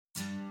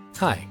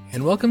Hi,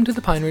 and welcome to the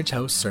Pine Ridge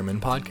House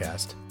Sermon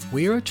Podcast.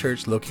 We are a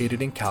church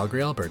located in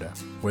Calgary, Alberta,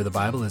 where the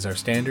Bible is our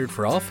standard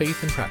for all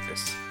faith and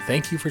practice.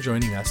 Thank you for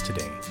joining us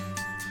today.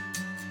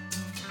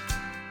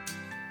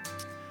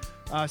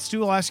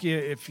 Stu will ask you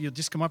if you'll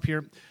just come up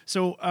here.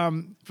 So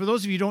for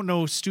those of you who don't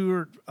know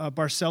Stewart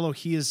Barcelo,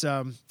 he is,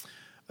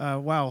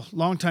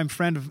 longtime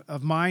friend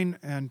of mine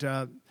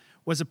and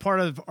was a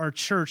part of our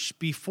church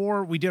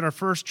before we did our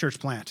first church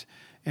plant.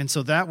 And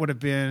so that would have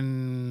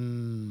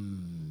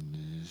been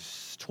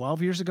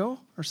 12 years ago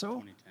or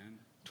so?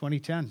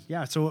 2010.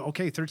 Yeah, so,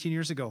 13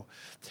 years ago.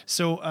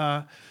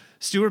 So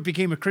Stewart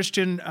became a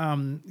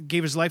Christian,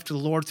 gave his life to the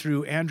Lord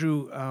through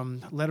Andrew,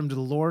 led him to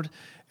the Lord.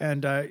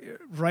 And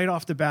right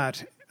off the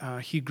bat,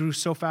 he grew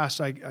so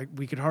fast,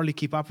 we could hardly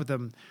keep up with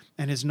him.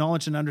 And his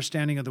knowledge and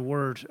understanding of the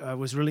Word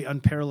was really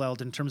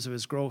unparalleled in terms of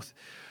his growth.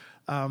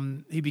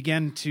 He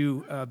began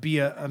to be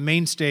a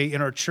mainstay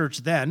in our church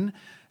then,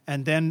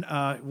 and then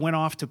went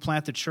off to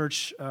plant the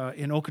church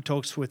in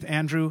Okotoks with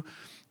Andrew,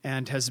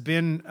 and has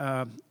been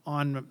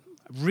on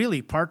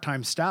really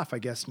part-time staff, I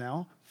guess,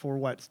 now for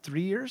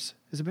 3 years?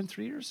 Has it been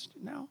 3 years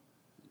now?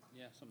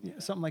 Yeah,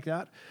 something like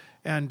that.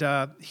 And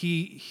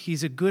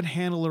he's a good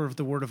handler of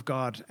the Word of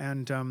God.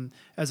 And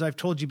as I've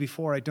told you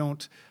before, I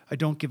don't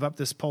give up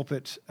this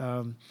pulpit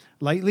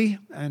lightly,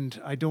 and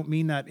I don't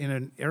mean that in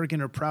an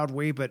arrogant or proud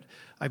way, but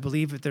I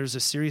believe that there's a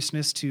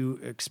seriousness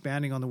to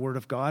expanding on the Word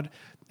of God,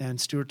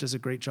 and Stewart does a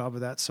great job of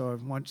that, so I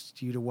want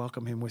you to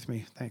welcome him with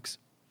me. Thanks.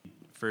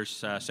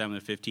 First Samuel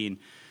 15.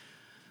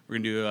 We're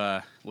going to do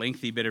a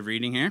lengthy bit of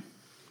reading here,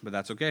 but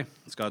that's okay.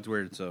 It's God's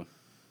Word, so.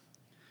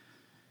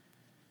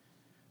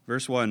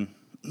 Verse 1.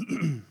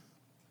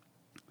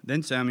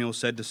 Then Samuel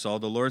said to Saul,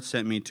 "The Lord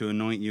sent me to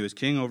anoint you as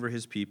king over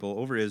his people,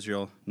 over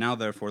Israel. Now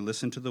therefore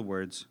listen to the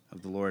words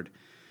of the Lord.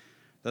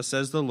 Thus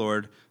says the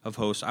Lord of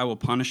hosts, I will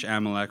punish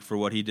Amalek for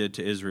what he did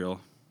to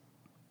Israel,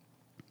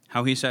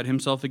 how he set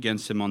himself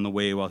against him on the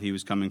way while he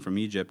was coming from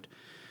Egypt.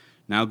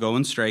 Now go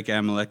and strike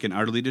Amalek and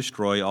utterly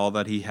destroy all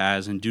that he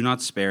has, and do not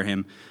spare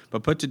him,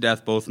 but put to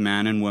death both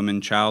man and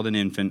woman, child and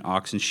infant,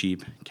 ox and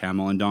sheep,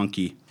 camel and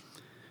donkey."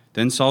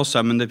 Then Saul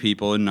summoned the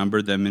people and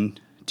numbered them in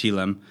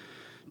Telem,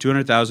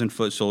 200,000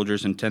 foot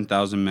soldiers and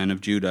 10,000 men of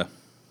Judah.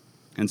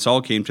 And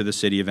Saul came to the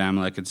city of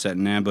Amalek and set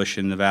an ambush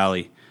in the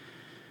valley.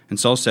 And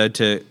Saul said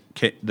to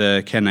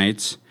the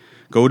Kenites,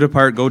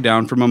 go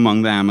down from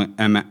among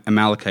the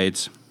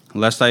Amalekites,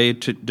 lest I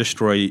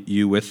destroy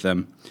you with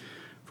them.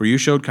 For you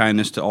showed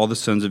kindness to all the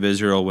sons of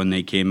Israel when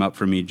they came up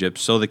from Egypt.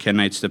 So the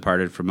Kenites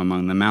departed from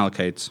among the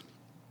Amalekites.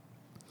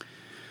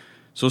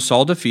 So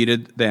Saul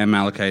defeated the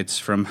Amalekites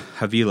from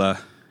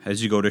Havilah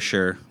as you go to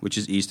Shur, which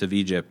is east of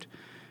Egypt.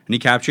 And he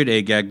captured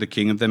Agag, the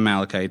king of the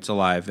Amalekites,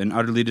 alive, and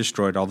utterly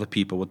destroyed all the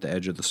people with the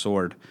edge of the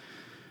sword.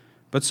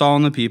 But Saul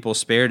and the people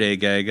spared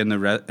Agag and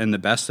the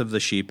best of the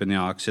sheep and the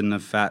oxen, the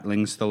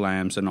fatlings, the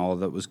lambs, and all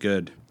that was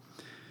good,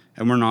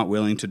 and were not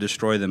willing to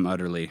destroy them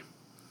utterly.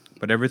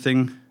 But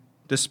everything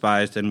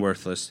despised and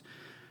worthless,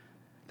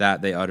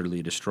 that they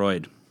utterly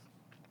destroyed.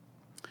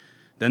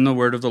 Then the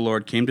word of the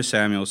Lord came to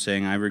Samuel,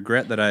 saying, I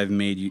regret that I have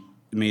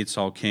made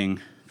Saul king,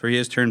 for he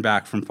has turned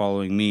back from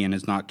following me and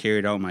has not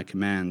carried out my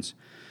commands.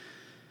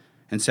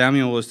 And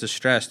Samuel was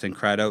distressed and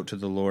cried out to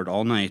the Lord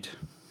all night.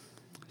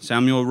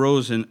 Samuel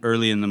rose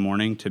early in the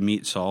morning to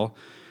meet Saul,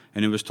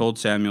 and it was told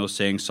Samuel,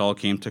 saying, Saul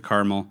came to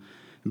Carmel,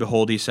 and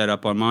behold, he set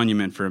up a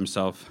monument for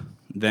himself,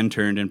 then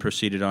turned and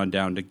proceeded on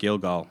down to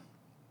Gilgal.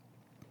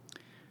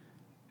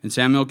 And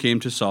Samuel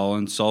came to Saul,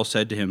 and Saul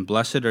said to him,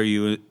 Blessed are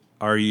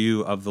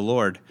you of the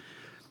Lord.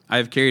 I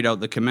have carried out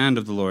the command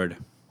of the Lord.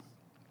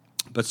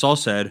 But Saul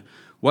said,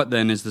 What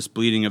then is this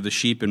bleating of the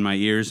sheep in my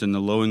ears and the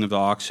lowing of the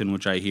oxen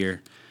which I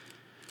hear?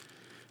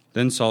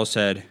 Then Saul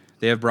said,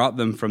 They have brought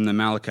them from the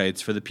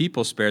Amalekites, for the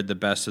people spared the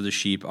best of the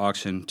sheep,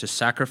 oxen, to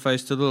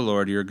sacrifice to the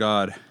Lord your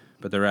God,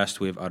 but the rest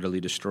we have utterly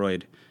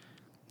destroyed.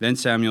 Then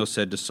Samuel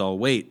said to Saul,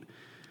 Wait,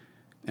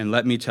 and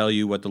let me tell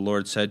you what the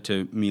Lord said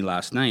to me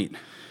last night.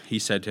 He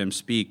said to him,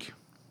 Speak.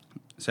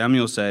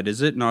 Samuel said,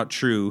 Is it not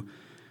true,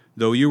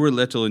 though you were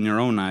little in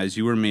your own eyes,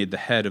 you were made the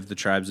head of the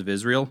tribes of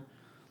Israel?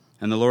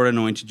 And the Lord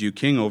anointed you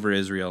king over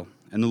Israel.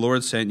 And the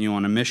Lord sent you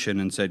on a mission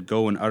and said,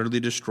 Go and utterly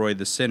destroy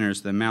the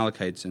sinners, the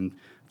Amalekites, and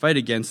fight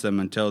against them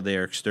until they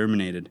are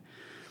exterminated.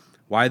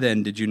 Why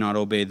then did you not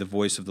obey the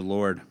voice of the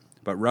Lord,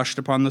 but rushed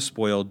upon the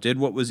spoil, did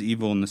what was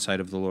evil in the sight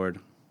of the Lord?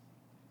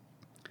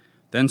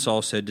 Then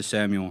Saul said to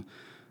Samuel,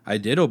 I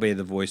did obey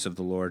the voice of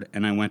the Lord,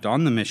 and I went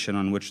on the mission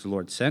on which the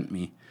Lord sent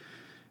me.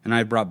 And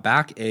I brought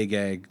back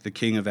Agag, the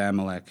king of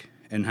Amalek,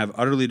 and have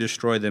utterly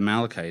destroyed the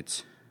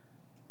Amalekites.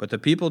 But the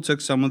people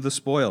took some of the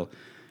spoil,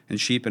 and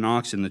sheep and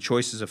oxen, the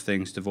choicest of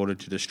things devoted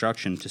to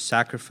destruction, to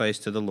sacrifice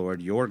to the Lord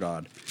your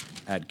God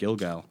at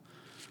Gilgal.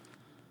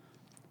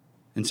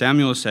 And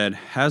Samuel said,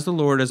 Has the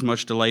Lord as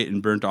much delight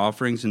in burnt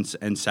offerings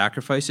and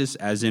sacrifices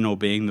as in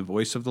obeying the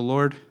voice of the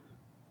Lord?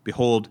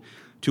 Behold,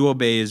 to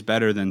obey is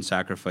better than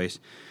sacrifice,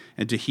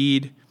 and to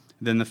heed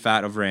than the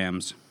fat of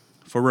rams.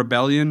 For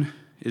rebellion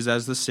is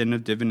as the sin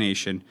of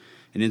divination,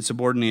 and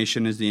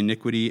insubordination is the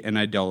iniquity and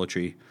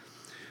idolatry.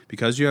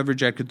 Because you have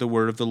rejected the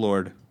word of the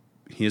Lord,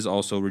 he has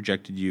also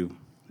rejected you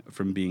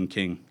from being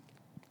king.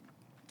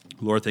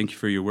 Lord, thank you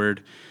for your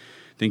word.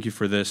 Thank you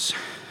for this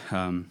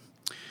time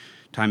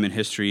in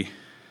history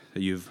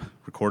that you've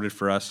recorded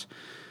for us.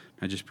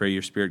 I just pray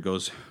your Spirit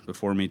goes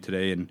before me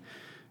today and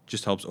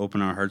just helps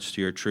open our hearts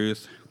to your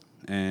truth,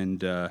 and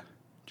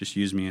just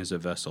use me as a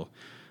vessel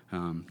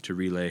to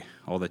relay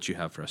all that you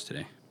have for us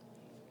today.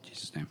 In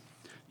Jesus' name.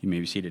 You may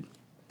be seated.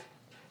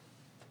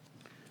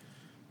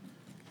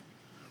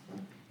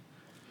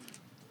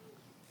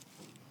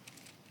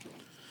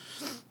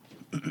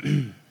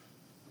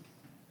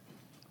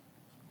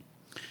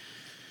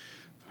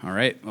 All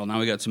right, well, now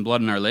we got some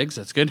blood in our legs.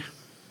 That's good.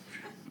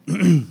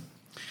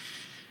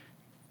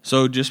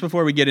 So just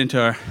before we get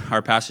into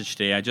our passage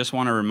today, I just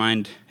want to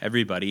remind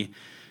everybody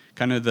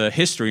kind of the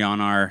history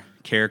on our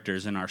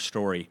characters in our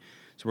story.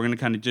 So we're going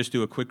to kind of just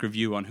do a quick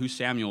review on who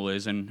Samuel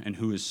is and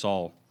who is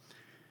Saul.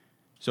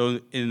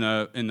 So in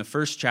the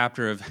first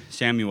chapter of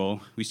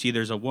Samuel, we see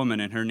there's a woman,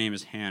 and her name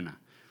is Hannah.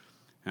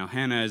 Now,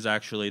 Hannah is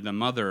actually the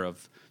mother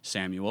of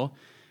Samuel,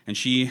 and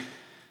she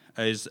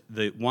is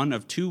the one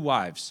of two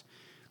wives.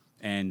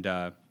 And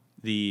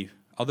the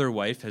other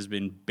wife has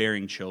been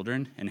bearing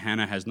children, and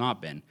Hannah has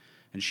not been.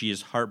 And she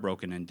is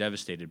heartbroken and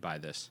devastated by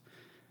this.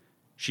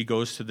 She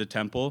goes to the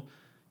temple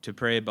to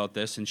pray about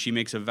this, and she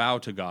makes a vow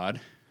to God,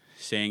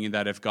 saying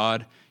that if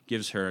God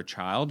gives her a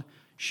child,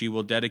 she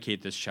will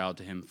dedicate this child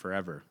to him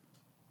forever.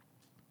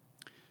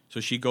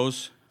 So she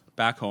goes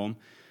back home,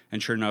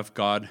 and sure enough,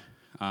 God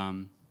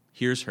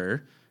hears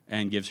her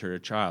and gives her a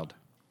child.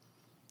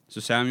 So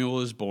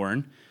Samuel is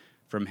born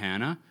from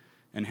Hannah,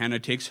 and Hannah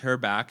takes him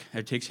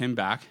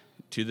back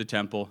to the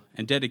temple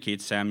and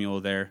dedicates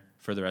Samuel there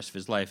for the rest of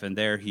his life. And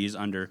there he's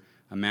under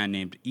a man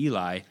named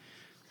Eli,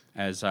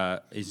 as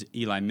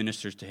Eli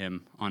ministers to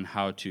him on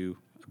how to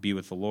be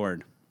with the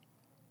Lord.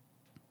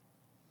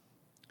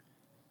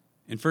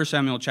 In 1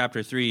 Samuel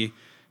chapter 3,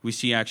 we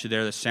see actually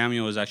there that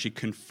Samuel is actually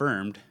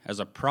confirmed as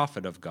a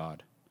prophet of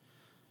God.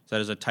 So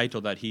that is a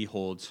title that he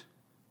holds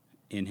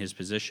in his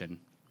position.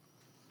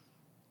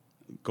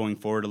 Going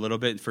forward a little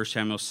bit, in 1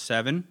 Samuel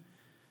 7,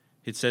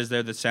 it says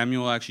there that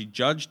Samuel actually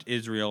judged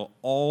Israel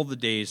all the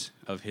days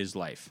of his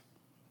life.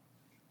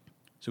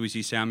 So we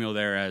see Samuel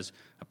there as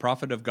a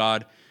prophet of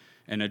God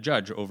and a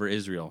judge over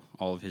Israel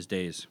all of his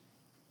days.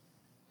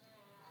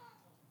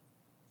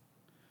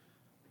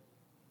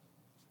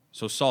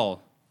 So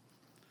Saul,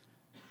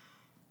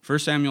 1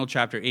 Samuel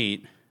chapter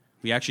 8,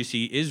 we actually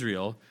see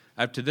Israel,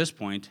 up to this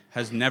point,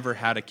 has never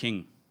had a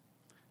king.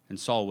 And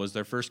Saul was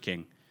their first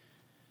king.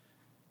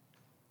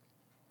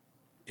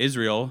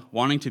 Israel,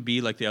 wanting to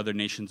be like the other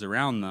nations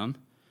around them,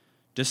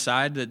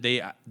 decide that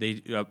they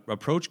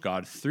approach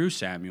God through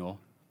Samuel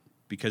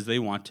because they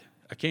want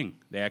a king.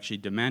 They actually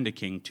demand a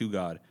king to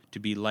God to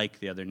be like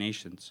the other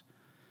nations.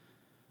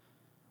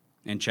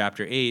 In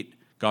chapter 8,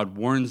 God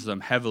warns them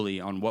heavily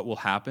on what will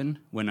happen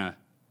when a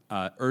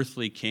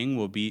earthly king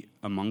will be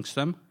amongst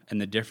them and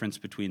the difference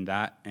between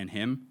that and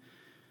him.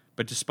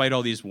 But despite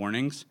all these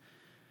warnings,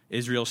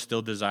 Israel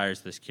still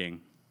desires this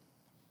king.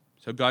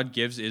 So God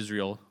gives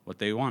Israel what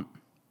they want.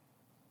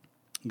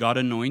 God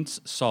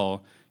anoints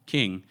Saul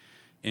king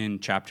in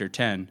chapter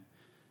 10,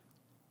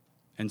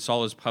 and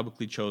Saul is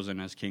publicly chosen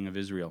as king of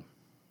Israel.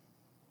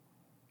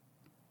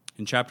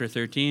 In chapter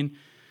 13,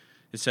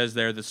 it says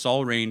there that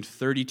Saul reigned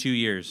 32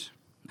 years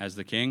as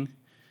the king,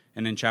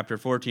 and in chapter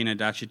 14,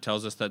 it actually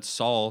tells us that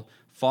Saul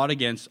fought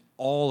against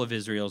all of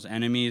Israel's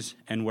enemies,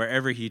 and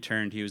wherever he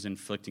turned, he was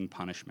inflicting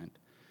punishment.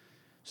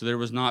 So there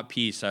was not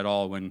peace at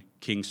all when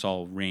King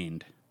Saul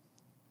reigned.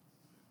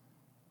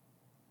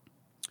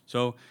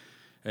 So,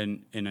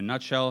 in a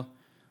nutshell,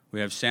 we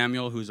have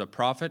Samuel, who's a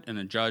prophet and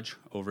a judge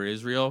over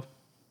Israel,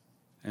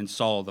 and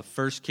Saul, the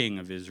first king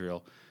of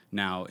Israel,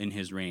 now in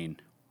his reign.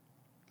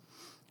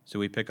 So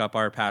we pick up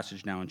our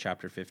passage now in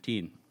chapter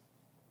 15.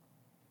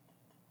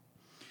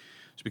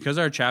 So because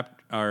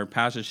our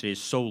passage today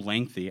is so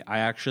lengthy, I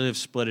actually have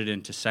split it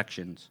into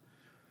sections.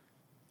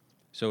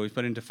 So we've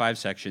put it into 5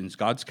 sections: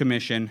 God's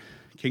commission,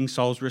 King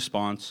Saul's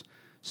response,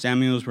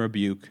 Samuel's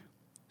rebuke,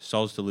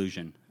 Saul's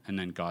delusion, and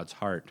then God's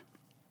heart.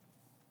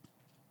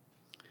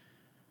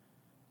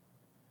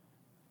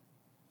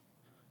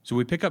 So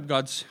we pick up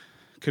God's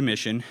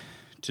commission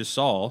to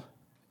Saul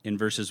in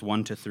verses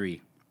 1 to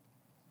 3.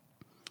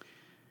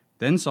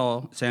 Then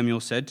Samuel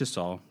said to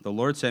Saul, "The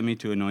Lord sent me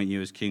to anoint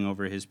you as king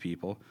over his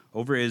people,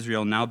 over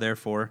Israel. Now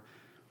therefore,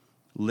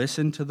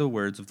 listen to the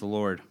words of the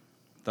Lord.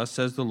 Thus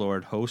says the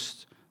Lord,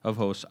 hosts of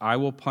hosts, I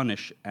will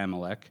punish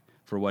Amalek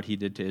for what he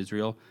did to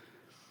Israel,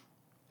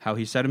 how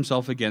he set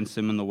himself against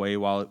him in the way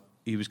while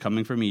he was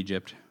coming from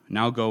Egypt.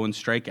 Now go and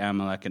strike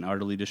Amalek and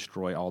utterly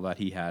destroy all that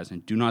he has,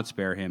 and do not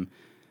spare him,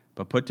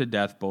 but put to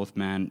death both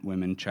man,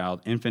 woman,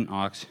 child, infant,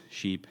 ox,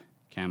 sheep,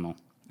 camel,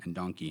 and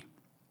donkey."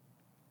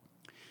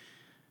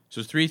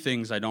 So 3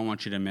 things I don't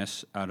want you to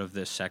miss out of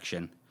this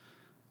section.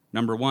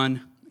 Number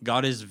 1,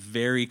 God is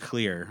very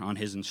clear on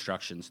his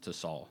instructions to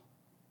Saul.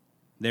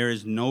 There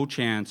is no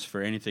chance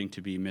for anything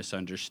to be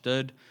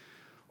misunderstood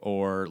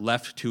or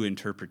left to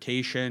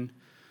interpretation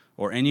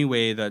or any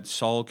way that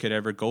Saul could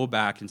ever go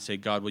back and say,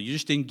 God, well, you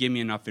just didn't give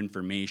me enough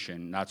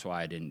information. That's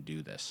why I didn't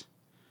do this.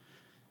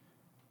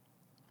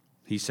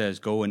 He says,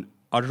 go and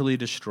utterly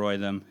destroy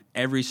them.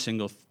 Every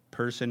single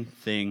person,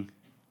 thing,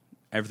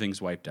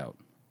 everything's wiped out.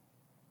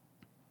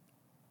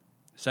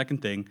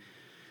 Second thing,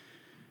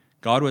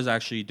 God was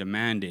actually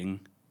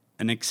demanding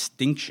an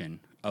extinction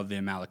of the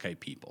Amalekite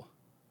people.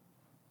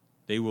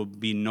 They will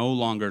be no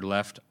longer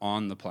left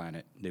on the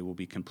planet. They will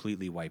be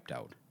completely wiped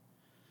out.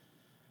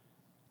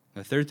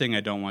 The third thing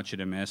I don't want you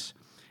to miss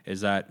is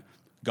that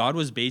God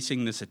was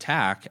basing this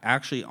attack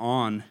actually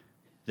on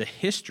the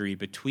history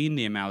between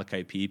the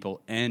Amalekite people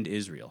and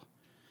Israel.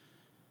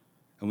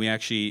 And we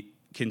actually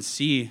can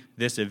see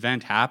this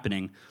event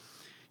happening.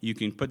 You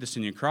can put this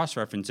in your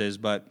cross-references,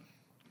 but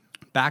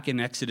back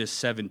in Exodus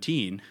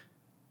 17,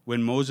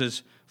 when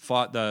Moses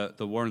fought the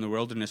war in the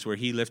wilderness where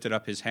he lifted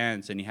up his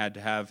hands and he had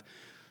to have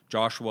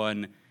Joshua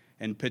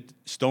and put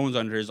stones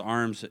under his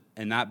arms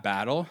in that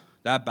battle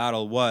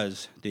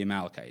was the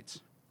Amalekites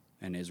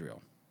and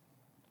Israel.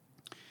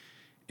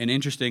 And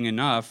interesting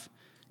enough,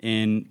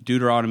 in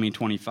Deuteronomy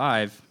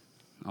 25,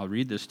 I'll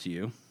read this to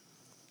you.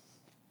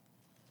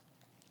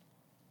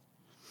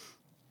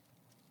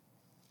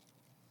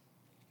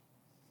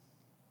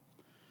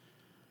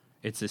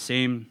 It's the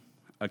same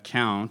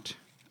account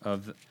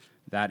of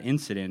that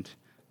incident,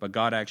 but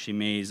God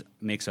actually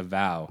makes a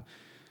vow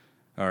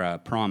or a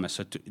promise.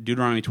 So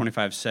Deuteronomy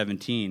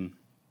 25:17,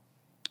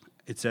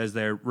 it says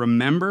there,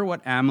 remember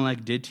what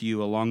Amalek did to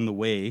you along the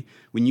way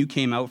when you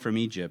came out from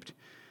Egypt,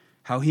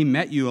 how he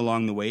met you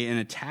along the way and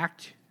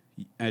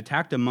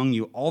attacked among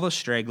you all the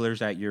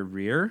stragglers at your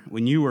rear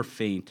when you were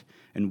faint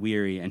and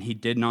weary, and he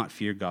did not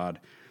fear God.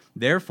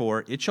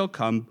 Therefore, it shall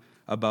come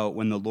about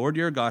when the Lord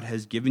your God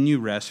has given you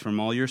rest from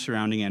all your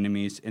surrounding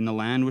enemies in the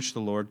land which the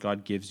Lord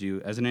God gives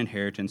you as an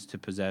inheritance to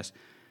possess,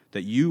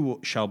 that you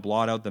shall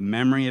blot out the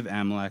memory of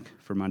Amalek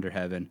from under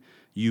heaven.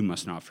 You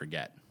must not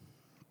forget.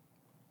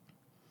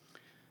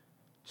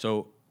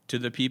 So to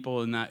the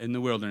people in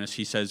the wilderness,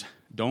 he says,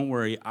 don't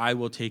worry, I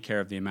will take care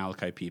of the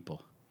Amalekite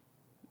people.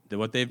 That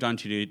what they've done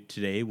to you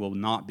today will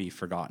not be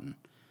forgotten.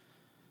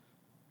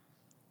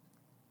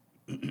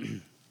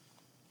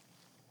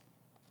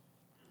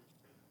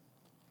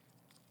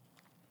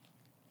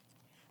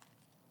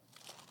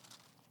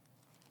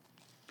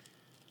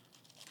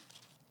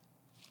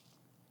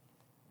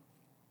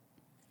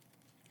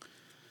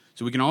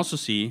 So we can also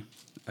see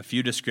a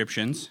few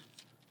descriptions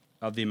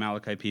of the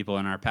Amalekite people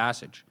in our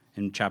passage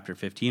in chapter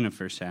 15 of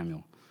 1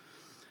 Samuel.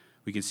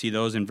 We can see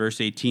those in verse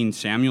 18.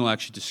 Samuel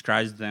actually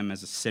describes them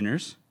as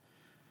sinners.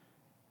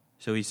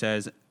 So he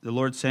says, the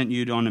Lord sent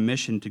you on a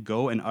mission to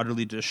go and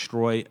utterly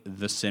destroy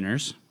the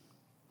sinners.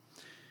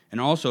 And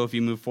also, if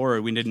you move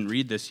forward, we didn't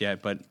read this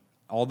yet, but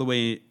all the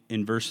way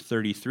in verse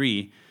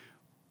 33,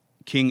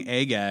 King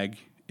Agag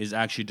is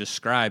actually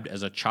described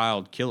as a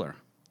child killer.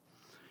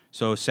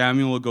 So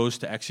Samuel goes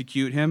to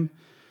execute him,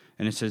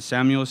 and it says,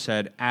 Samuel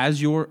said,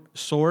 as your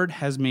sword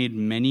has made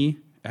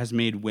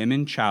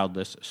women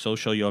childless, so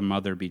shall your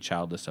mother be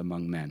childless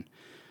among men.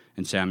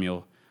 And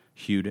Samuel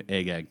hewed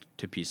Agag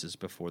to pieces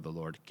before the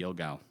Lord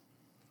Gilgal.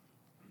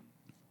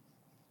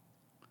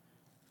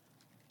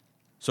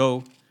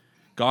 So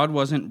God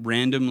wasn't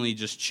randomly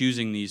just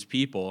choosing these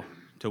people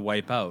to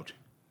wipe out.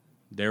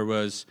 There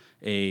was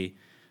a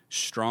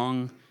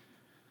strong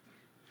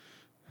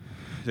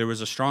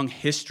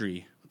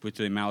history with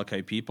the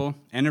Amalekite people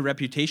and a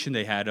reputation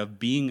they had of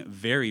being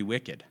very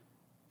wicked.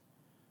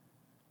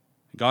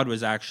 God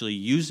was actually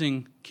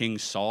using King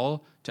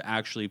Saul to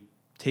actually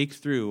take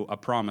through a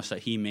promise that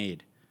he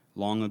made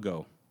long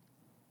ago.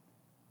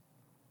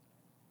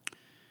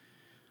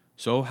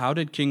 So how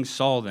did King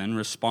Saul then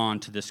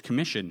respond to this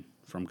commission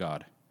from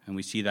God? And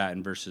we see that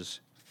in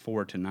verses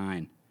 4 to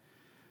 9.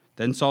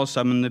 Then Saul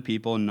summoned the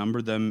people and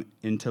numbered them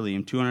in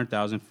Telaim,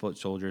 200,000 foot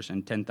soldiers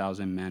and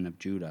 10,000 men of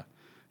Judah.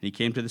 And he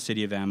came to the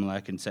city of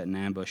Amalek and set an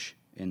ambush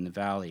in the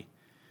valley.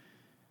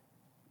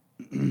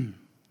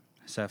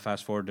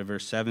 Fast forward to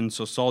verse 7.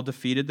 So Saul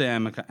defeated the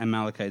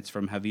Amalekites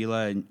from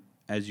Havilah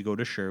as you go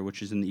to Shur,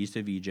 which is in the east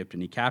of Egypt,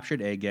 and he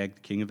captured Agag,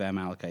 the king of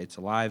Amalekites,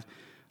 alive,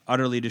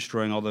 utterly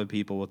destroying all the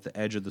people with the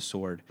edge of the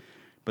sword.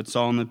 But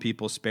Saul and the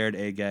people spared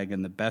Agag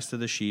and the best of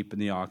the sheep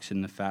and the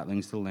oxen, the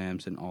fatlings, the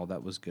lambs, and all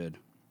that was good.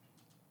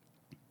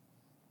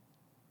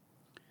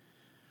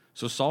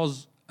 So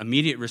Saul's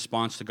immediate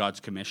response to God's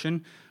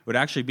commission would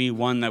actually be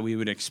one that we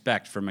would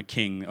expect from a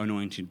king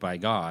anointed by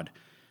God.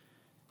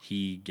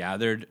 He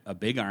gathered a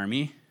big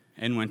army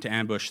and went to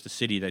ambush the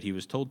city that he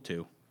was told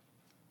to.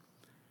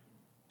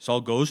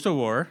 Saul goes to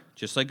war,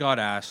 just like God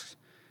asks,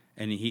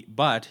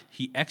 but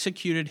he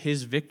executed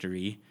his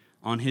victory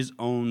on his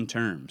own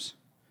terms,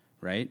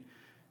 right?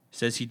 It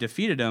says he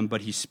defeated him,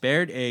 but he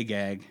spared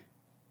Agag,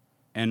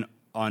 and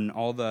on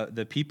all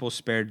the people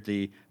spared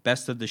the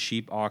best of the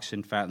sheep,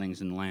 oxen,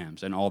 fatlings, and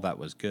lambs, and all that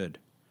was good.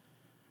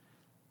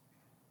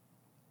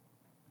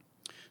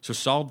 So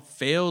Saul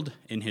failed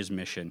in his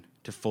mission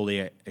to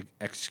fully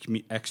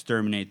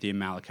exterminate the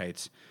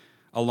Amalekites,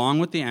 along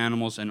with the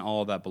animals and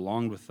all that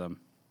belonged with them.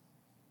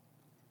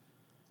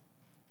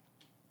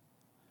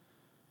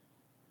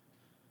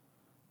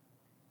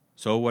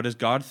 So what does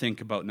God think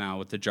about now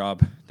with the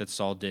job that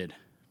Saul did?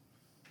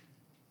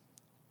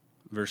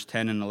 Verse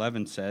 10 and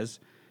 11 says,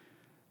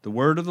 "The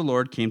word of the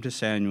Lord came to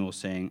Samuel,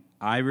 saying,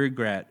 I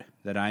regret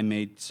that I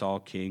made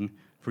Saul king,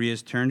 for he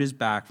has turned his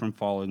back from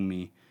following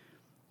me,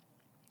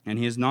 and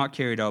he has not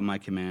carried out my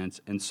commands."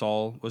 And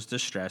Saul was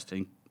distressed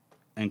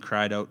and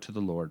cried out to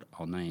the Lord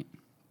all night.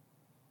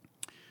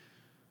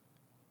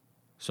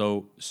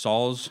 So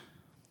Saul's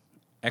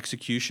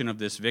execution of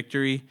this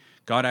victory,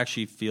 God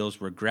actually feels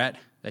regret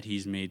that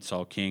he's made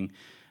Saul king,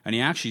 and he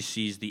actually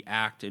sees the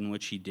act in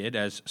which he did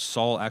as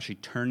Saul actually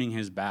turning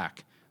his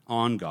back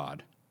on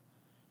God.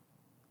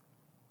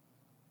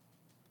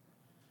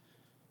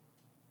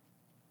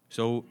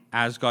 So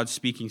as God's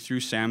speaking through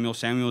Samuel,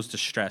 Samuel is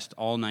distressed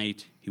all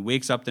night. He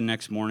wakes up the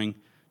next morning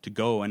to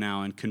go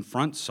and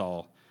confront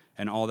Saul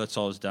and all that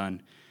Saul has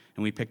done.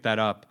 And we pick that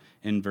up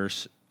in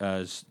verse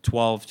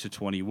 12 to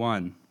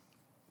 21.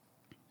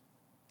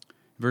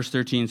 Verse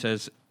 13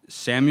 says,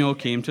 "Samuel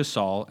came to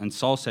Saul, and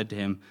Saul said to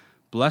him,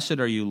 'Blessed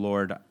are you,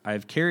 Lord. I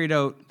have carried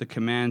out the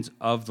commands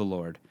of the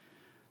Lord.'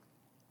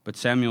 But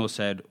Samuel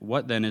said,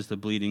 'What then is the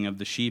bleating of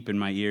the sheep in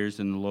my ears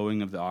and the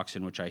lowing of the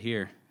oxen which I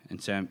hear?'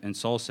 And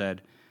Saul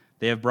said,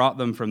 'They have brought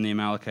them from the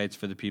Amalekites,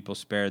 for the people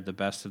spared the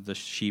best of the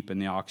sheep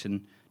and the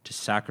oxen to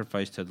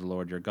sacrifice to the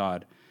Lord your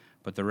God,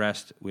 but the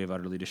rest we have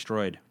utterly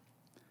destroyed.'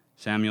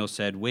 Samuel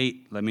said,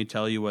 'Wait, let me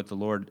tell you what the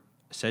Lord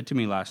said to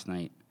me last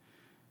night.'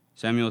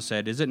 Samuel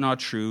said, 'Is it not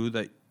true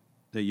that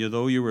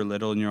though you were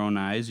little in your own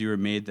eyes, you were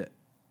made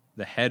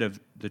the head of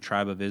the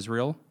tribe of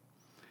Israel?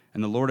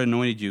 And the Lord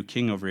anointed you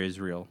king over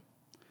Israel.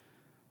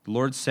 The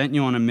Lord sent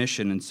you on a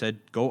mission and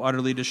said, "Go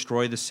utterly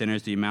destroy the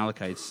sinners, the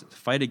Amalekites,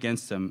 fight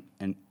against them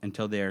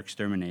until they are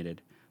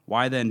exterminated."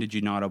 Why then did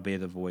you not obey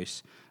the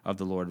voice of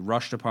the Lord,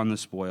 rushed upon the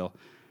spoil,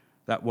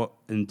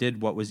 and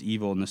did what was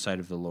evil in the sight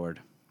of the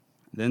Lord?'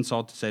 Then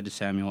Saul said to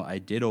Samuel, 'I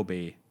did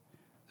obey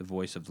the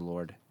voice of the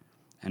Lord,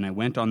 and I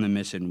went on the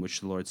mission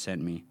which the Lord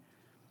sent me,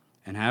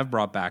 and have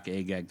brought back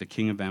Agag, the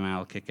king of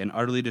Amalek, and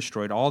utterly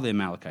destroyed all the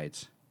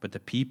Amalekites. But the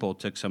people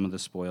took some of the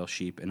spoil,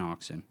 sheep and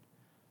oxen.'"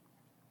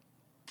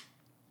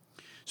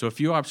 So a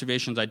few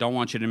observations I don't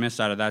want you to miss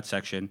out of that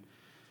section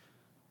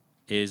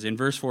is in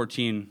verse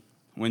 14,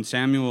 when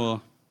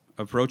Samuel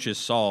approaches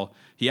Saul,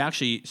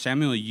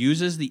 Samuel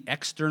uses the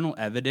external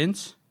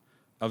evidence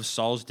of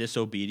Saul's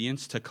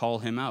disobedience to call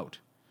him out,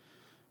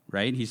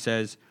 right? He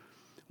says,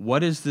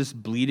 "What is this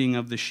bleating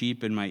of the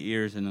sheep in my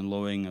ears and the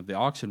lowing of the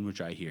oxen which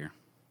I hear?"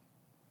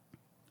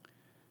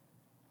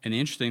 And the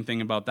interesting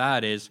thing about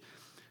that is,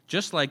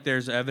 just like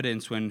there's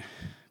evidence when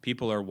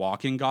people are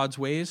walking God's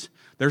ways,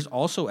 there's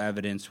also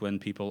evidence when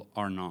people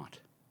are not.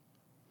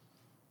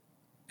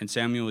 And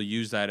Samuel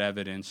used that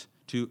evidence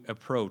to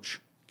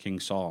approach King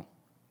Saul.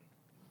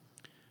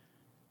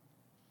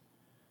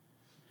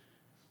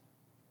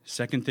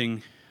 Second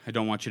thing I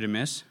don't want you to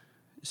miss,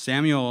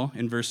 Samuel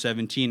in verse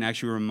 17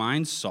 actually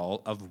reminds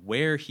Saul of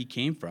where he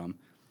came from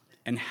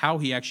and how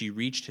he actually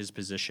reached his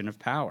position of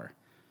power.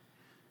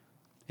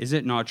 "Is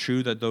it not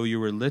true that though you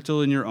were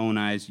little in your own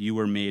eyes, you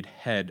were made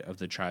head of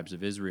the tribes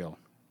of Israel?"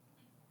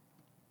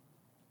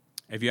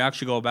 If you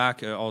actually go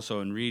back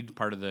also and read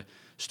part of the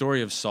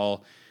story of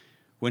Saul,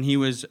 when he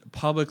was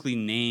publicly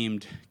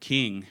named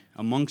king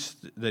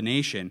amongst the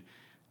nation,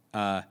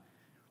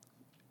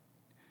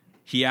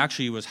 he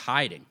actually was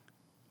hiding.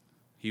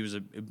 He was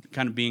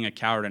kind of being a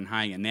coward and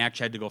hiding, and they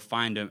actually had to go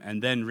find him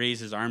and then raise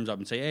his arms up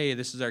and say, "Hey,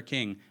 this is our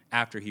king,"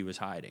 after he was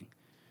hiding.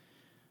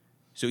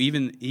 So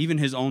even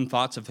his own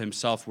thoughts of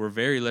himself were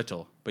very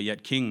little, but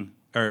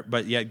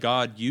yet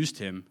God used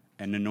him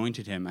and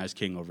anointed him as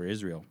king over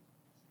Israel.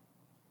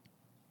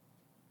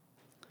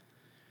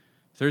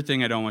 Third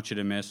thing I don't want you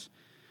to miss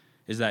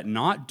is that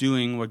not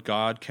doing what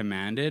God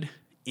commanded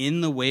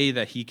in the way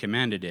that he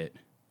commanded it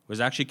was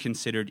actually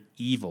considered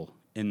evil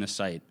in the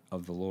sight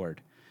of the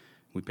Lord.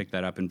 We pick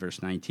that up in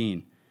verse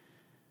 19.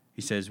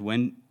 He says,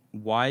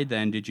 "Why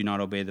then did you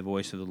not obey the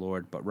voice of the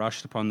Lord, but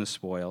rushed upon the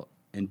spoil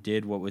and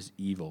did what was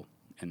evil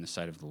in the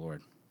sight of the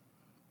Lord?"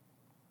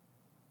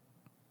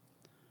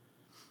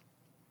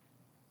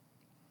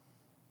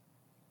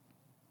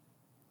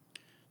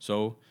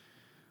 So,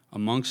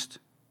 amongst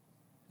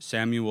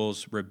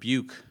Samuel's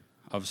rebuke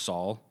of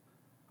Saul,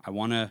 I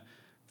want to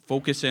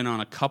focus in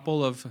on a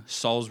couple of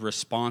Saul's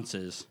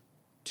responses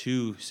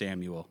to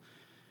Samuel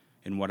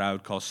in what I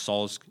would call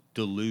Saul's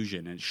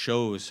delusion. It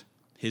shows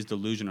his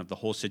delusion of the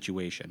whole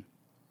situation.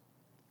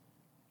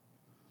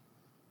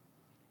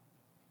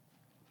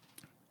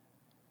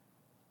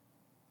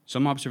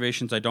 Some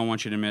observations I don't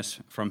want you to miss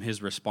from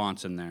his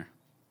response in there.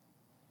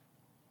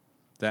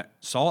 That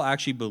Saul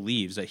actually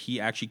believes that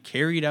he actually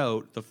carried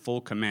out the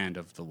full command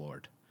of the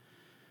Lord.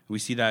 We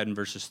see that in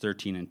verses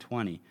 13 and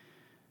 20.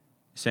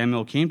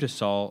 Samuel came to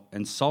Saul,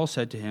 and Saul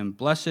said to him,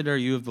 "Blessed are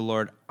you of the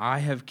Lord, I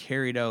have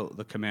carried out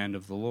the command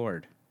of the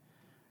Lord."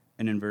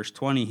 And in verse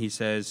 20 he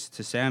says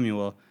to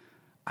Samuel,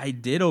 "I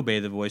did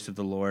obey the voice of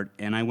the Lord,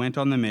 and I went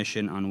on the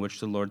mission on which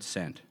the Lord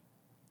sent."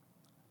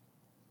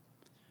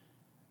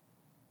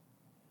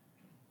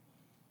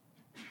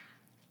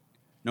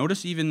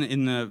 Notice even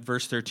in the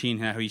verse 13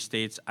 how he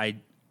states,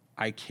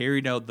 I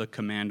carried out the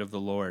command of the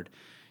Lord.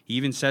 He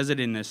even says it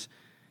in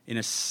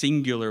a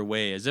singular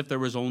way, as if there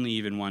was only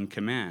even one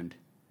command.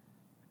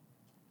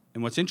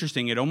 And what's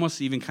interesting, it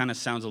almost even kind of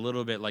sounds a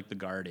little bit like the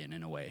garden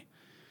in a way.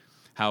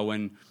 How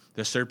when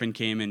the serpent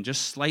came and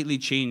just slightly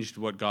changed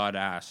what God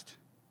asked.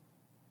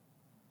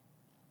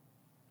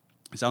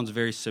 It sounds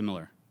very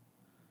similar.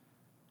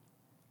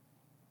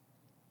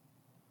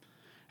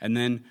 And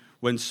then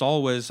when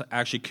Saul was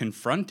actually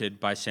confronted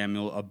by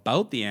Samuel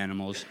about the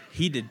animals,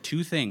 he did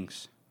two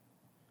things.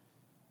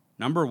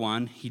 Number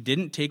one, he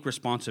didn't take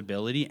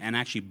responsibility and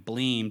actually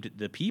blamed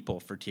the people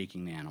for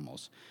taking the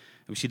animals.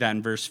 We see that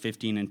in verse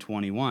 15 and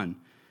 21.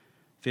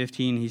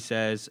 15, he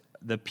says,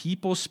 the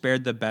people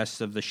spared the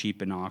best of the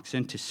sheep and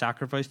oxen to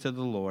sacrifice to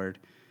the Lord.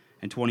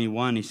 And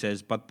 21, he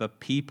says, but the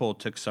people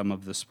took some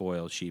of the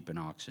spoiled sheep and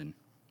oxen.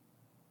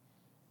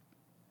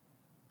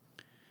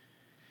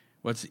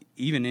 What's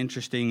even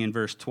interesting in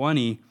verse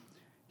 20,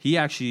 he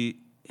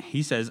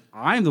says,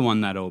 I'm the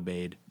one that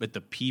obeyed, but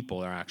the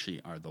people are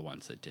the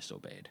ones that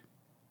disobeyed.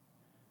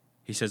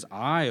 He says,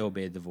 I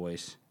obeyed the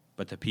voice,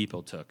 but the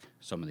people took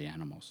some of the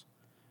animals.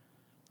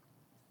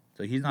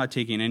 So he's not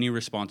taking any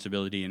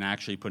responsibility and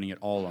actually putting it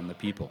all on the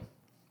people.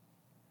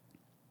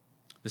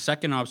 The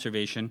second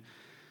observation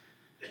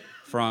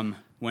from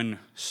when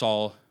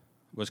Saul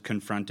was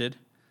confronted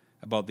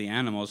about the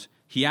animals,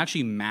 he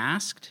actually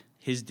masked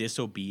his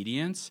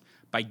disobedience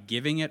by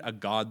giving it a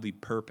godly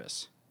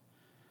purpose.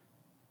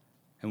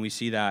 And we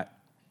see that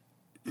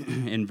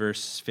in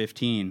verse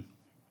 15.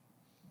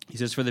 He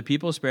says, for the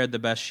people spared the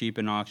best sheep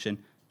and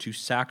oxen to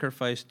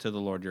sacrifice to the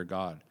Lord your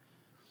God.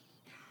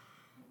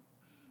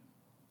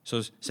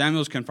 So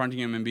Samuel's confronting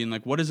him and being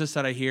like, what is this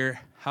that I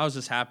hear? How is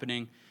this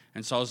happening?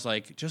 And Saul's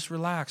like, just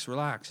relax.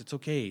 It's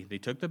okay. They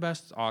took the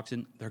best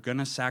oxen. They're going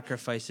to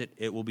sacrifice it.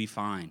 It will be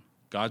fine.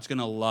 God's going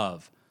to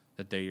love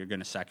that they're going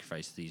to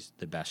sacrifice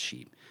the best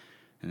sheep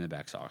and the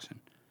best oxen.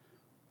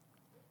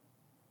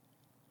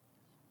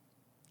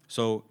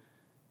 So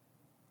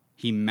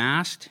he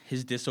masked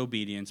his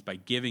disobedience by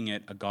giving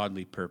it a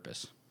godly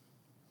purpose.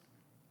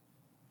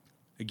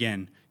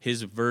 Again,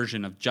 his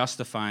version of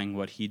justifying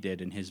what he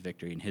did in his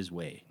victory, in his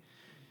way.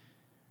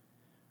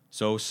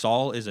 So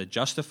Saul is a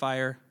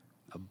justifier,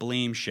 a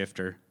blame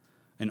shifter,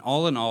 and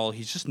all in all,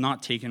 he's just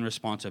not taking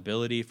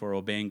responsibility for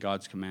obeying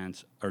God's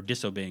commands or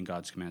disobeying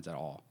God's commands at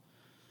all.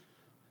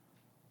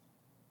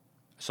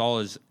 Saul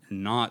is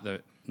not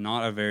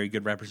a very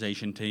good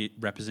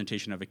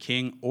representation of a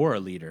king or a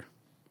leader.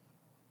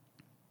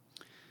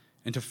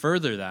 And to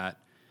further that,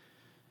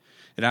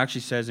 it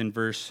actually says in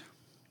verse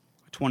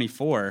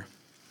 24, I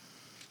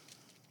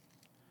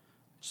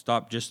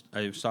stopped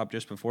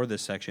just before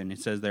this section. It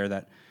says there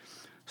that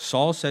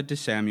Saul said to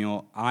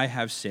Samuel, I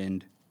have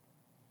sinned.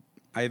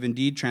 I have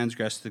indeed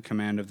transgressed the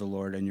command of the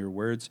Lord and your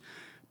words,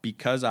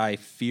 because I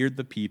feared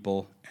the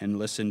people and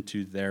listened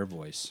to their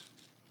voice.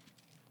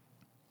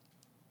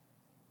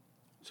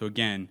 So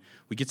again,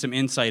 we get some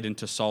insight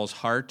into Saul's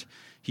heart.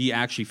 He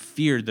actually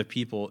feared the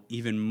people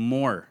even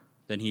more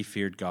than he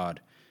feared God.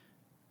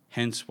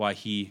 Hence why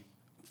he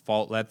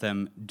let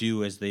them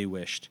do as they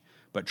wished,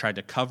 but tried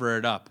to cover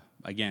it up,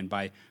 again,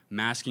 by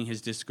masking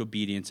his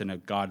disobedience in a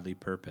godly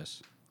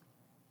purpose.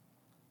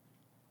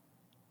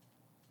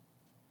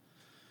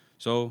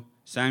 So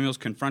Samuel's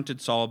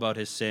confronted Saul about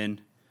his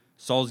sin.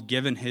 Saul's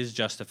given his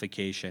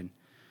justification.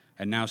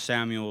 And now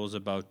Samuel is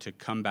about to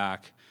come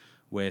back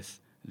with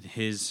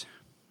his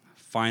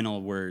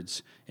final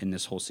words in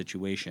this whole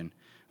situation.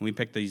 And we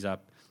pick these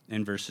up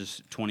in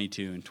verses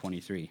 22 and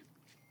 23.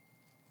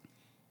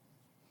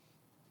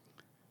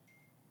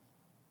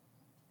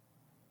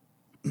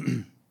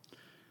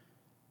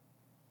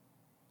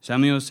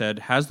 Samuel said,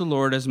 has the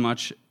Lord as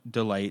much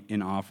delight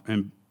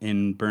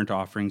in burnt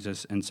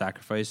offerings and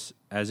sacrifice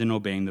as in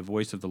obeying the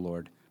voice of the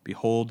Lord?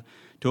 Behold,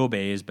 to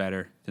obey is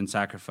better than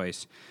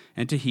sacrifice,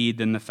 and to heed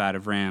than the fat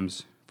of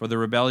rams. For the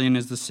rebellion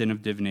is the sin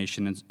of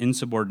divination, and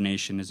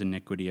insubordination is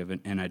iniquity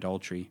and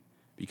idolatry.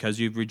 Because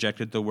you've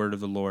rejected the word of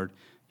the Lord,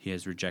 he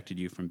has rejected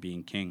you from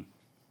being king.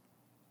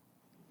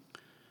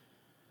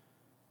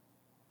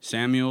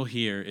 Samuel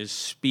here is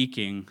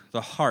speaking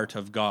the heart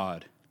of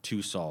God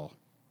to Saul,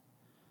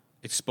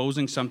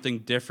 exposing something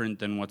different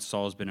than what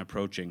Saul's been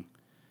approaching.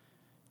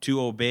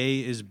 To obey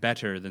is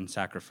better than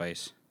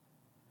sacrifice.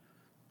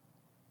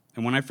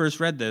 And when I first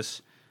read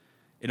this,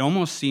 it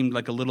almost seemed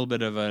like a little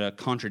bit of a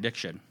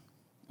contradiction,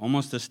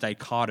 almost this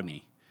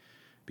dichotomy.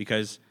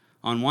 Because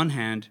on one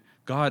hand,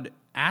 God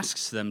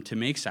asks them to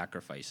make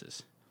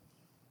sacrifices.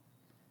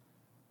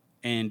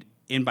 And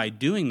by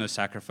doing those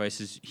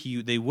sacrifices,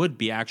 they would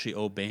be actually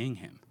obeying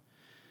him.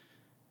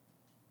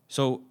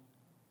 So,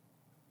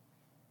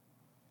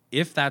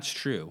 if that's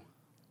true,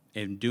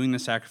 and doing the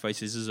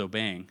sacrifices is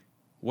obeying,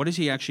 what does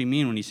he actually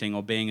mean when he's saying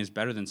obeying is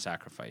better than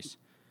sacrifice?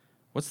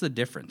 What's the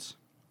difference?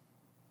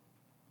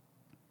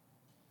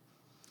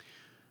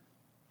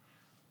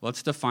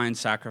 Let's define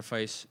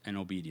sacrifice and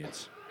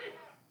obedience.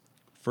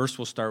 First,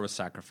 we'll start with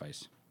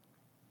sacrifice.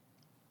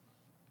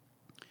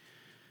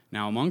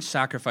 Now, among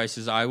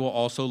sacrifices, I will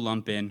also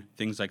lump in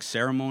things like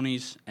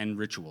ceremonies and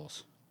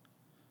rituals.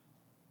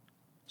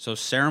 So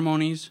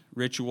ceremonies,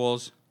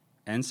 rituals,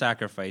 and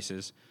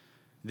sacrifices,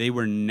 they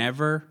were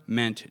never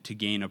meant to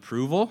gain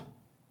approval,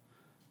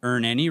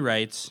 earn any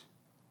rights,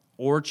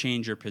 or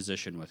change your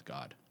position with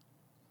God.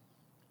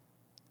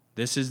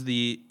 This is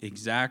the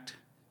exact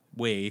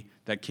way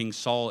that King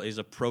Saul is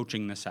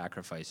approaching the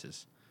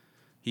sacrifices.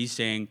 He's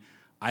saying,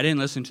 I didn't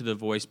listen to the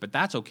voice, but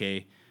that's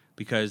okay,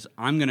 because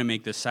I'm going to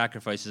make the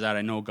sacrifices that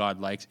I know God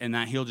likes, and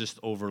that he'll just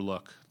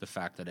overlook the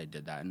fact that I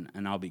did that,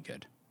 and I'll be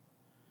good.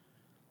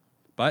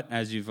 But,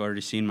 as you've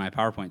already seen my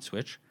PowerPoint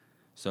switch,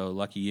 so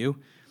lucky you,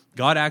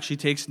 God actually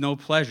takes no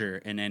pleasure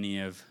in any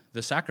of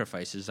the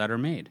sacrifices that are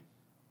made.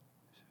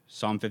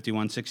 Psalm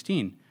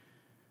 51:16,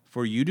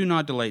 for you do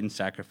not delight in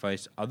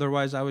sacrifice,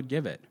 otherwise I would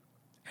give it,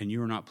 and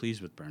you are not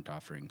pleased with burnt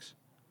offerings.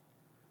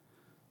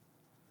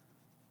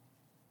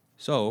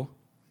 So,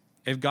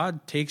 if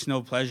God takes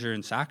no pleasure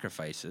in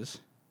sacrifices,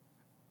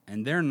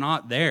 and they're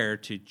not there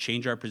to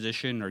change our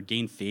position or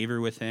gain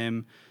favor with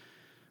him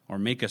or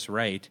make us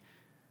right,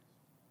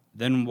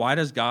 then why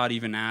does God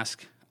even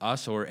ask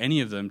us or any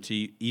of them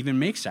to even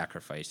make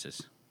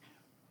sacrifices?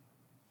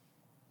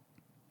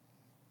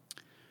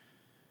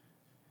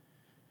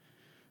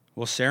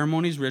 Well,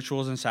 ceremonies,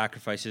 rituals, and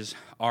sacrifices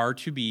are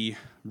to be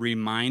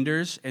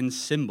reminders and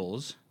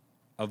symbols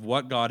of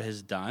what God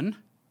has done,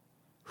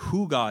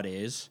 who God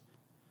is,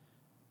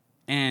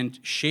 and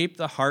shape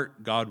the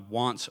heart God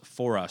wants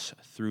for us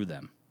through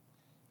them.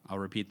 I'll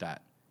repeat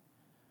that.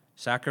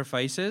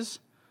 Sacrifices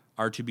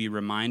are to be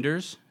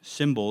reminders,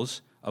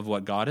 symbols of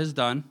what God has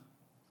done,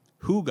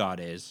 who God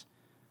is,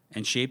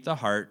 and shape the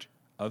heart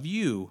of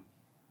you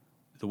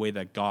the way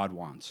that God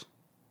wants.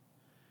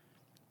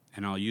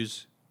 And I'll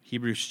use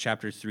Hebrews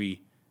chapter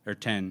 3 or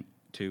 10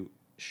 to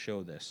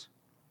show this.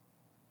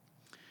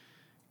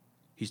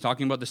 He's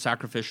talking about the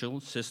sacrificial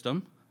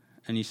system.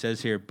 And he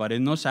says here, but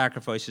in those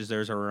sacrifices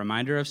there's a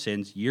reminder of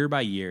sins year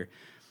by year,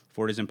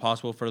 for it is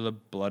impossible for the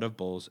blood of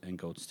bulls and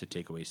goats to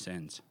take away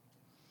sins.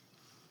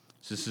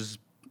 So this is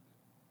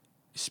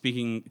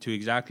speaking to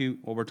exactly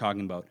what we're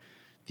talking about.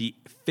 The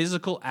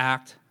physical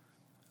act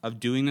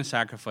of doing the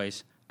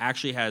sacrifice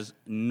actually has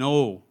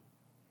no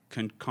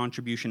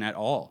contribution at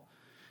all.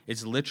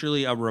 It's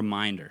literally a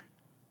reminder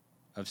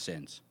of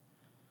sins.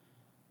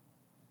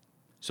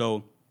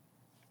 So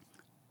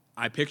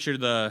I picture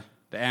the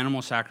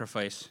animal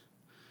sacrifice.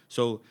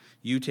 So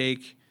you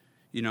take,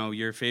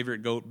 your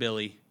favorite goat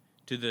Billy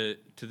to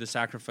the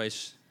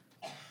sacrifice,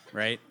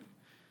 right?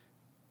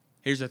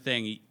 Here's the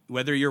thing: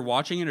 whether you're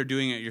watching it or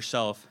doing it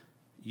yourself,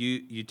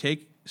 you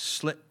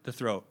slit the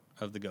throat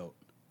of the goat.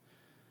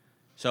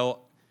 So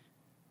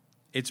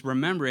it's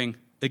remembering.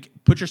 Like,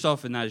 put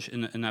yourself in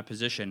that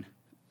position.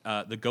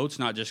 The goat's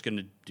not just going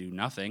to do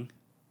nothing.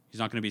 He's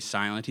not going to be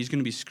silent. He's going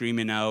to be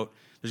screaming out.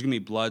 There's going to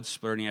be blood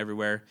spurting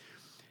everywhere.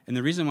 And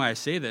the reason why I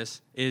say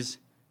this is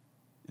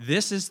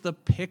the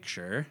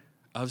picture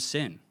of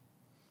sin.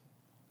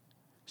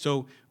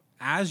 So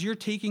as you're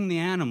taking the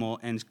animal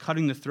and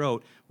cutting the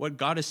throat, what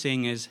God is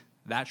saying is,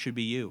 that should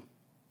be you.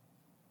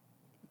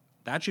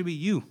 That should be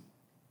you.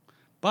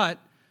 But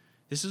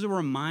this is a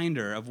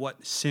reminder of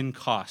what sin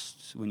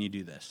costs when you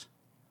do this.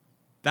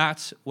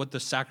 That's what the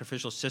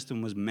sacrificial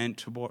system was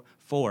meant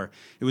for.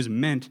 It was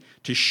meant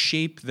to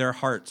shape their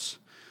hearts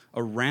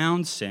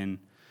around sin,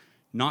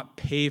 not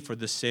pay for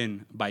the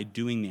sin by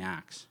doing the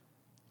acts.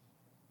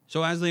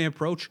 So as they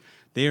approach,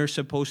 they are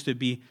supposed to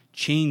be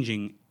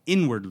changing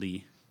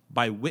inwardly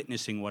by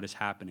witnessing what is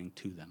happening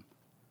to them.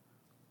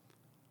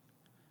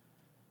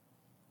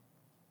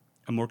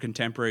 A more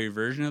contemporary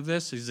version of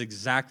this is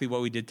exactly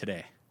what we did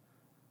today.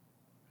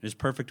 It is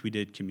perfect we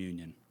did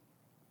communion.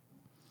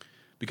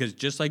 Because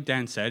just like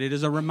Dan said, it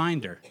is a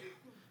reminder.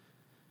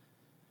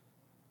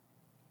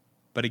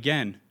 But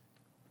again,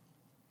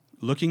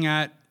 looking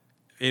at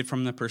it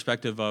from the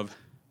perspective of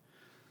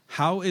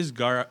how is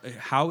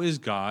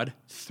God,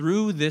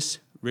 through this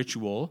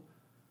ritual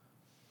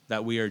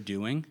that we are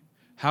doing,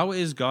 how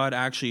is God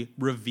actually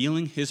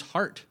revealing his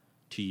heart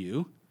to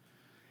you?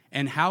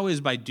 And how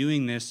is, by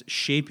doing this,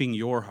 shaping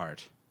your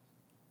heart?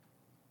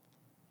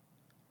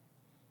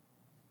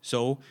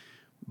 So,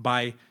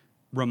 by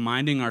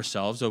reminding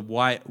ourselves of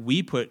why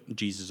we put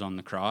Jesus on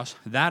the cross,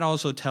 that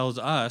also tells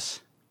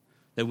us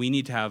that we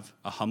need to have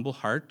a humble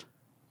heart.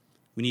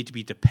 We need to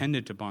be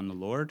dependent upon the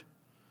Lord.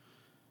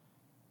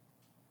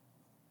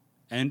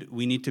 And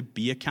we need to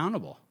be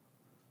accountable.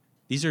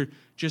 These are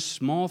just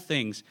small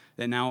things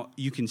that now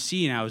you can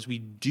see now as we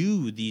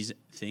do these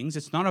things.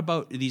 It's not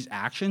about these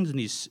actions and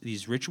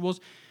these rituals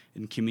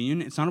in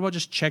communion. It's not about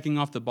just checking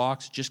off the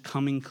box, just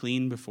coming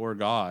clean before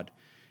God.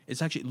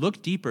 It's actually,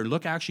 look deeper.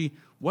 Look actually,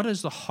 what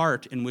is the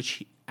heart in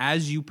which,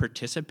 as you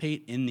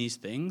participate in these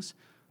things,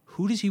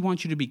 who does he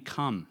want you to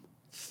become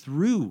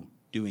through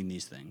doing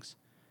these things?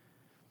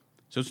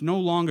 So it's no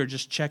longer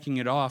just checking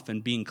it off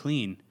and being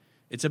clean.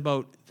 It's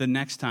about the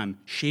next time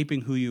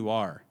shaping who you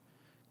are.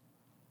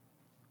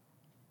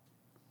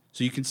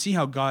 So you can see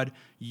how God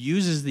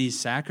uses these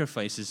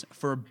sacrifices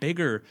for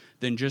bigger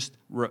than just,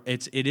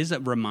 it is a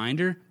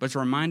reminder, but it's a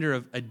reminder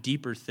of a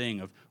deeper thing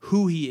of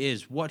who he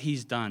is, what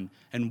he's done,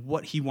 and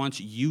what he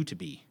wants you to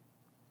be.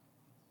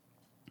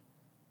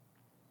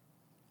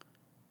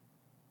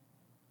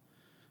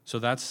 So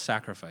that's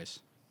sacrifice.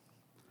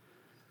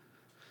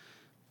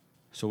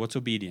 So what's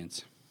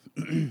obedience?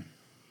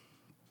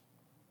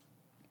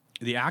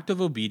 The act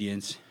of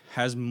obedience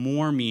has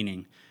more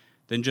meaning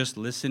than just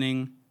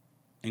listening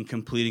and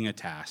completing a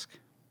task,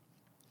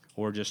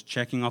 or just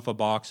checking off a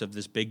box of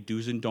this big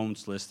do's and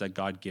don'ts list that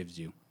God gives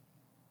you.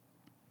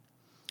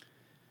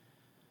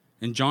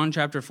 In John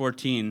chapter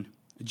 14,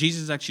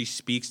 Jesus actually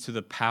speaks to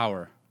the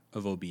power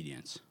of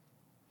obedience.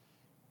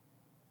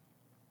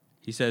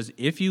 He says,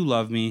 "If you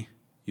love me,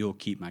 you will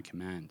keep my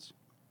commands."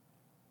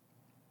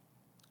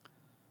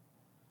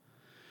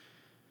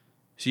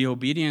 See,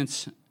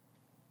 obedience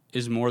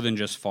is more than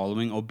just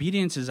following.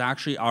 Obedience is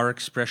actually our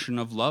expression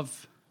of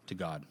love to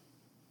God.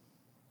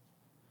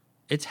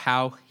 It's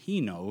how he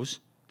knows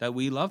that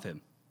we love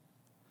him.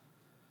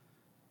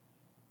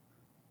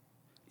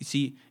 You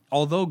see,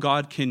 although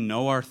God can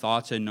know our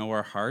thoughts and know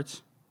our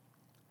hearts,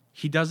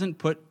 he doesn't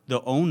put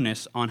the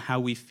onus on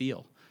how we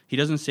feel. He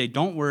doesn't say,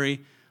 "Don't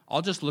worry,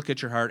 I'll just look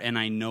at your heart and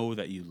I know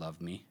that you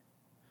love me."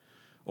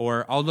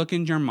 Or I'll look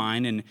in your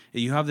mind and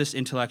you have this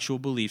intellectual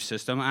belief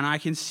system and I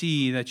can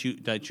see that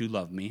you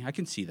love me. I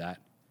can see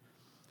that.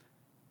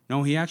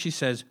 No, he actually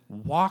says,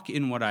 walk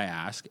in what I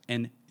ask,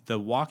 and the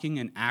walking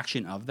and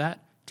action of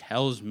that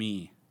tells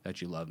me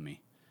that you love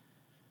me.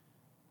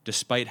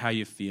 Despite how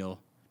you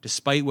feel,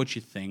 despite what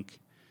you think,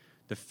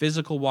 the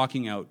physical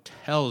walking out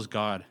tells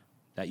God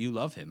that you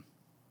love him.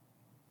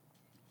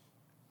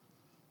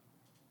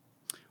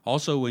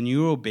 Also, when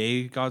you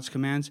obey God's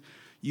commands,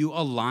 you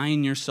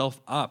align yourself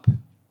up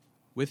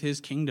with his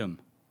kingdom.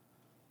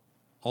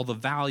 All the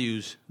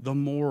values, the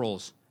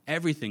morals,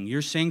 everything.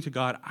 You're saying to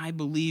God, I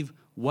believe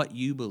what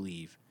you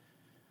believe.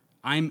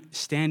 I'm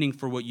standing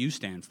for what you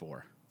stand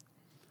for.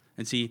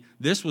 And see,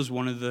 this was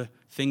one of the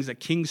things that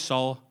King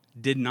Saul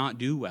did not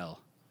do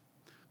well.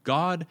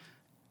 God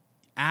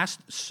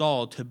asked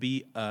Saul to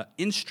be an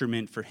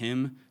instrument for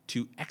him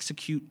to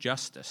execute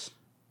justice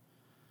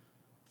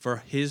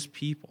for his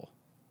people.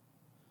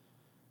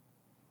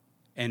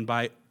 And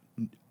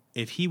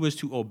if he was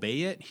to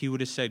obey it, he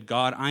would have said,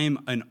 God, I'm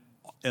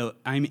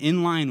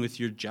in line with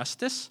your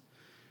justice,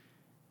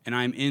 and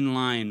I'm in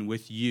line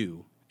with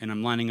you, and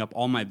I'm lining up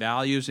all my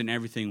values and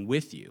everything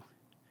with you.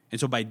 And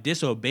so by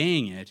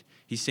disobeying it,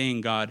 he's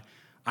saying, God,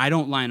 I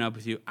don't line up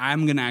with you.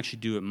 I'm going to actually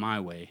do it my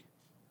way.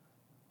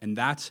 And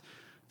that's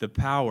the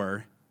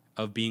power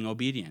of being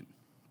obedient.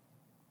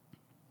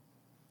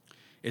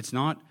 It's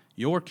not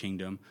your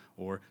kingdom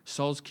or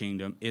Saul's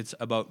kingdom. It's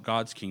about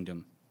God's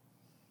kingdom.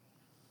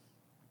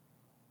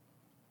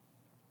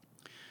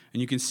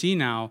 And you can see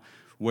now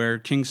where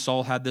King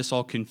Saul had this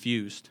all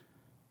confused,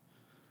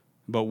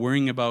 about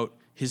worrying about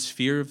his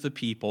fear of the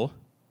people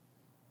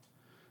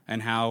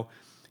and how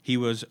he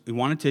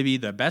wanted to be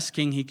the best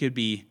king he could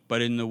be,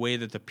 but in the way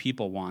that the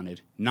people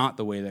wanted, not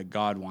the way that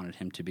God wanted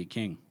him to be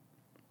king.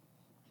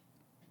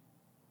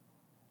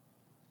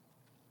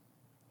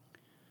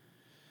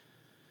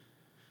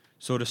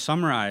 So to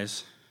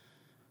summarize,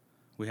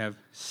 we have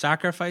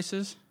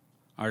sacrifices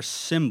are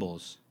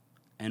symbols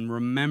and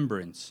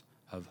remembrance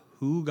of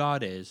who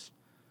God is,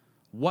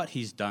 what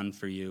he's done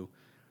for you,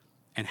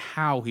 and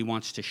how he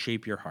wants to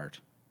shape your heart.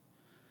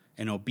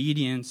 And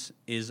obedience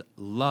is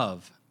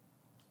love,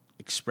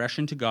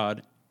 expression to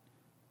God,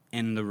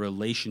 and the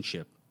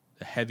relationship,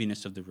 the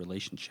heaviness of the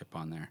relationship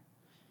on there.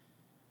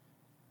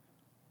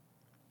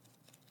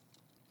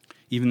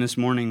 Even this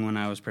morning when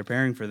I was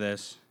preparing for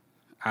this,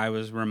 I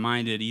was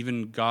reminded,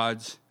 even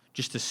God's,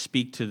 just to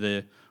speak to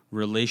the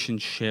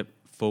relationship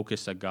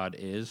focus that God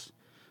is,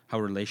 how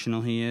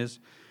relational he is.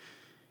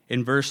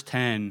 In verse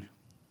 10,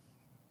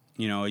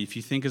 if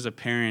you think as a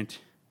parent,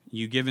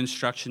 you give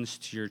instructions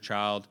to your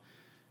child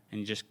and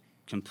he just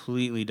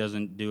completely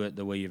doesn't do it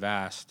the way you've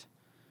asked,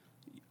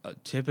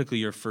 typically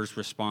your first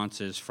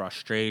response is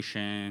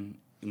frustration,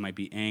 it might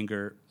be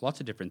anger, lots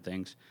of different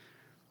things.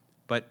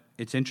 But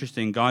it's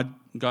interesting, God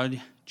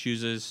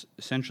chooses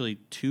essentially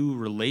two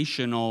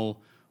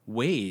relational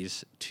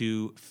ways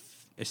to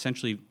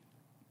essentially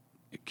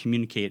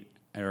communicate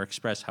or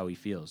express how he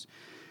feels.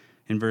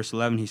 In verse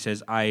 11, he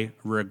says, I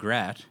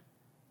regret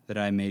that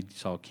I made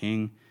Saul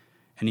king.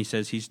 And he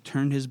says he's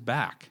turned his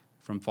back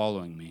from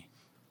following me.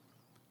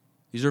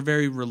 These are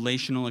very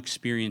relational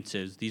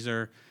experiences. These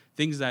are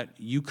things that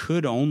you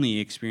could only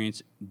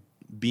experience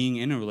being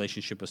in a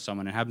relationship with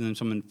someone and having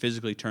someone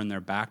physically turn their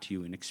back to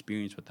you and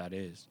experience what that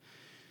is.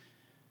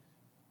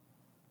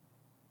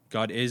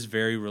 God is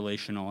very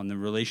relational, and the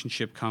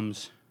relationship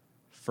comes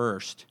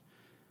first.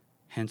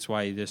 Hence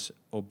why this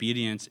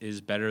obedience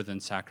is better than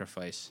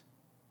sacrifice.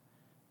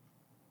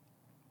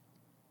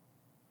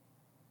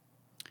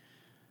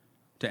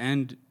 To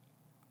end,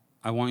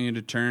 I want you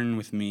to turn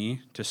with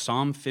me to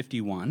Psalm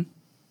 51,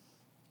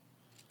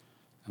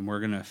 and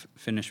we're going to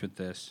finish with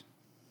this.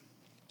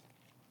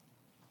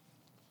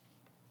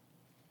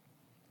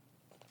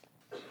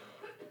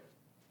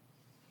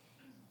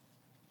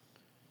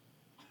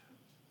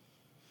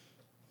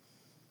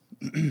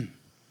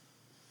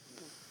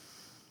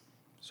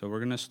 So we're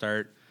going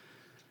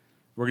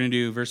to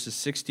do verses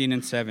 16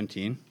 and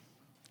 17.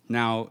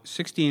 Now,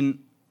 16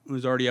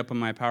 was already up on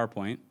my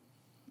PowerPoint,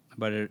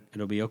 but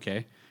it'll be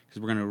okay,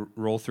 because we're going to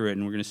roll through it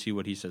and we're going to see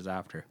what he says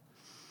after.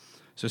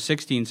 So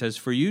 16 says,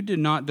 "For you did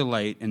not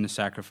delight in the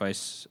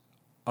sacrifice,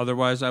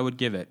 otherwise I would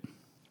give it.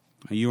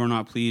 You are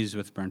not pleased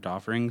with burnt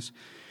offerings.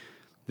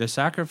 The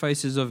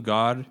sacrifices of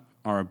God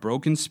are a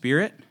broken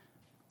spirit,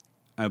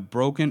 a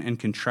broken and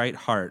contrite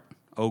heart,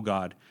 O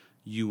God,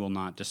 you will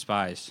not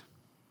despise."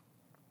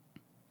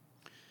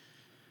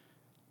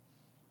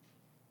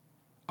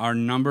 Our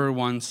number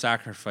one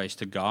sacrifice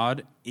to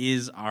God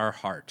is our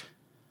heart.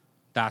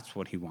 That's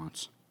what he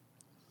wants.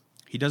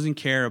 He doesn't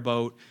care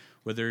about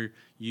whether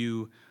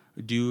you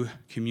do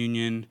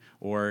communion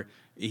or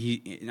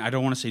I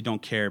don't want to say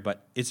don't care,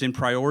 but it's in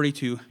priority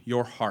to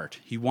your heart.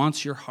 He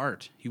wants your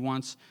heart. He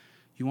wants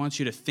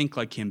you to think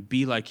like him,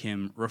 be like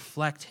him,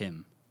 reflect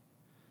him.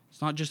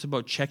 It's not just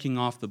about checking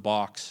off the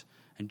box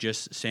and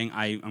just saying,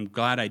 I'm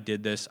glad I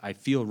did this. I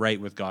feel right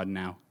with God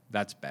now.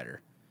 That's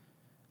better.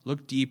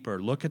 Look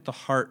deeper. Look at the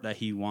heart that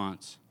he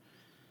wants.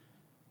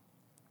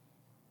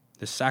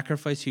 The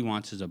sacrifice he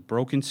wants is a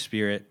broken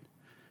spirit,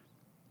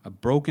 a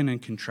broken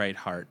and contrite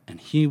heart, and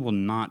he will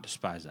not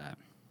despise that.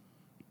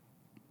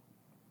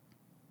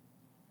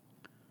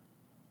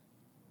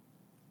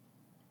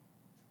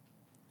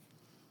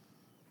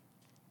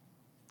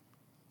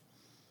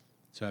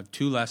 So I have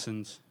 2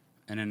 lessons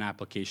and an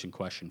application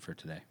question for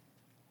today.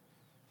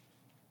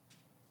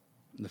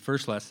 The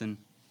first lesson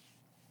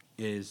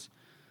is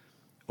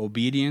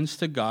obedience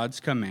to God's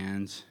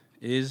commands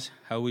is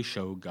how we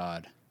show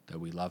God that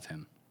we love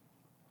him.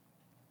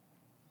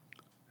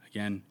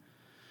 Again,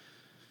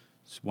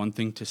 it's one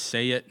thing to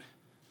say it,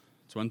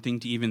 it's one thing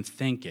to even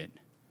think it,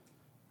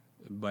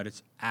 but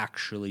it's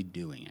actually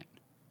doing it.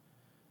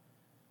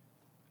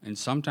 And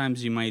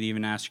sometimes you might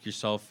even ask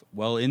yourself,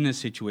 well, in this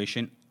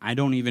situation, I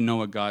don't even know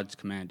what God's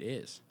command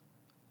is.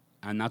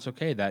 And that's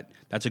okay.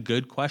 That's a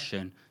good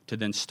question to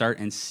then start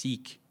and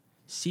seek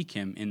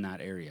him in that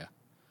area.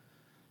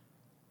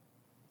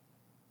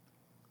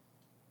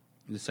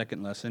 The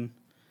second lesson,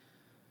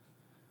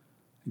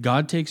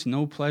 God takes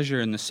no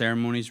pleasure in the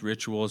ceremonies,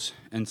 rituals,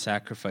 and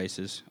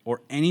sacrifices,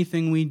 or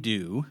anything we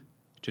do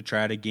to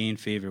try to gain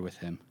favor with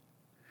him.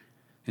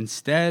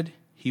 Instead,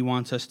 he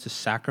wants us to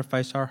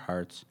sacrifice our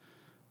hearts,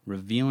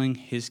 revealing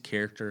his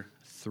character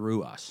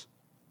through us.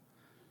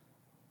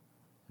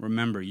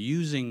 Remember,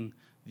 using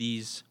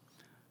these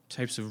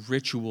types of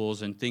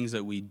rituals and things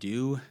that we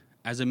do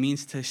as a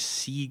means to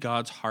see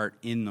God's heart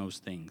in those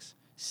things,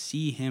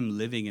 see him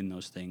living in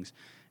those things,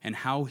 and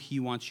how he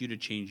wants you to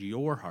change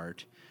your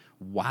heart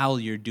while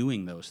you're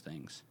doing those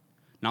things.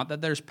 Not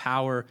that there's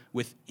power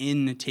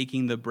within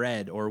taking the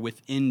bread or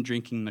within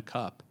drinking the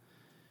cup.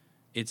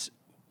 It's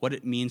what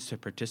it means to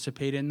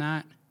participate in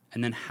that,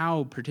 and then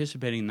how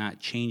participating in that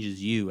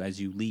changes you as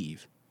you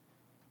leave.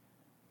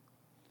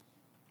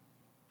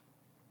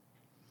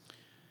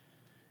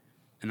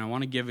 And I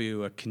want to give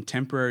you a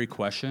contemporary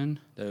question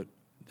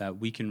that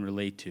we can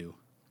relate to.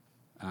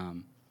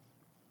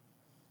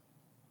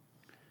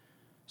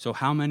 So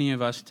how many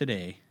of us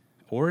today,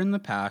 or in the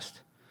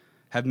past,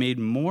 have made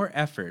more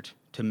effort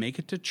to make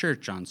it to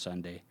church on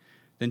Sunday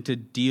than to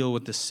deal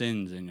with the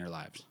sins in your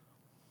lives?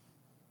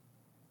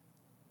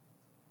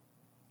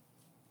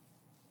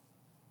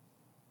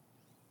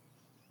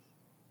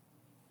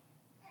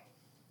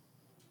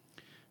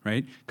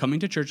 Right?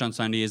 Coming to church on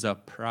Sunday is a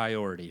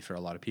priority for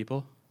a lot of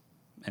people,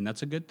 and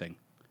that's a good thing.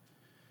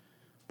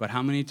 But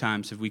how many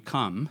times have we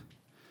come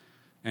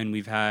and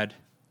we've had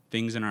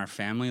things in our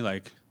family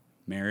like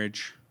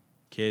marriage,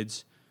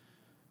 kids,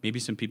 maybe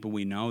some people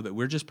we know that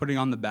we're just putting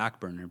on the back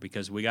burner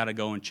because we got to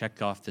go and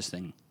check off this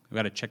thing. We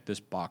got to check this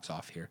box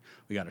off here.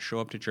 We got to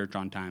show up to church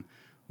on time.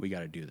 We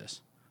got to do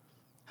this.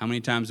 How many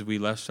times have we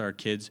left our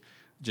kids,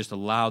 just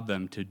allowed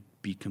them to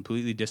be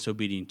completely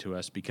disobedient to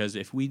us? Because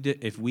if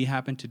we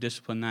happen to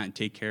discipline that and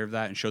take care of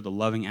that and show the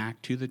loving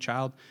act to the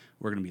child,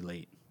 we're going to be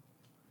late.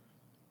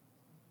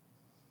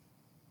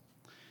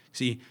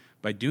 See,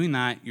 by doing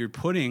that, you're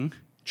putting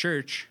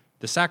church,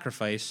 the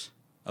sacrifice,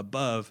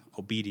 above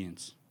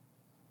obedience,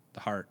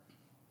 the heart.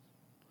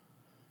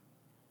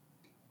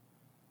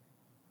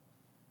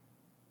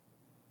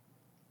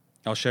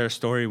 I'll share a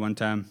story one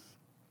time,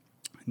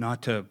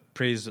 not to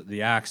praise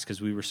the acts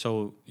because we were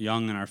so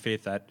young in our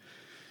faith that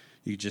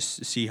you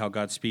just see how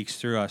God speaks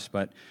through us.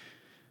 But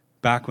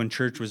back when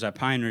church was at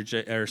Pine Ridge,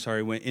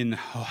 in the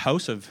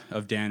house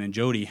of Dan and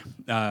Jody,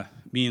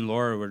 me and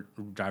Laura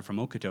would drive from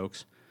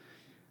Okotoks,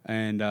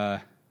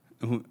 and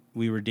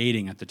we were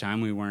dating at the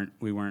time. We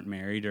weren't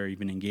married or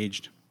even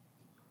engaged.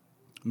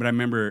 But I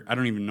remember, I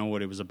don't even know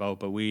what it was about,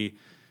 but we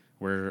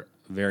were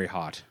very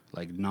hot,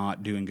 like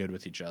not doing good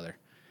with each other.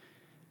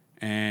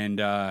 And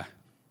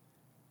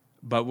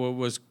but what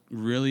was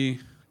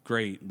really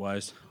great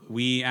was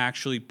we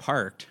actually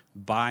parked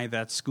by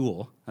that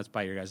school, that's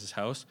by your guys'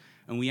 house,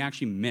 and we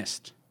actually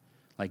missed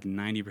like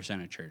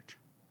 90% of church.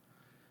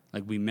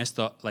 Like we missed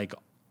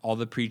all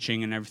the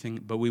preaching and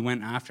everything, but we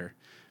went after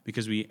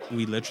because we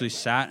literally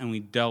sat and we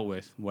dealt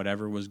with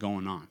whatever was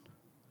going on.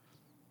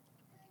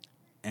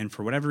 And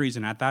for whatever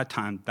reason, at that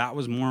time, that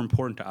was more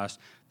important to us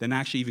than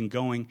actually even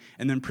going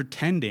and then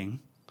pretending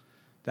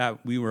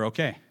that we were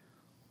okay.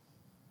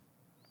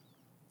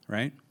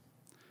 Right?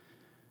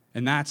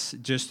 And that's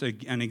just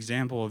an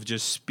example of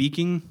just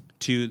speaking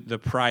to the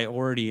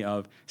priority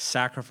of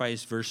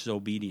sacrifice versus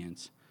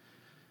obedience,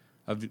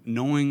 of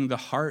knowing the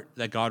heart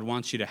that God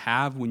wants you to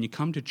have when you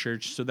come to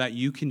church so that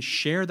you can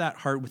share that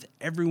heart with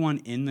everyone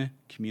in the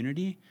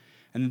community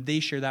and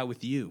they share that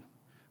with you.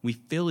 We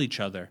fill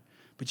each other.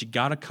 But you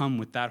got to come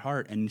with that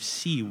heart and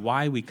see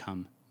why we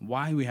come,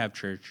 why we have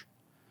church.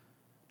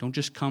 Don't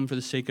just come for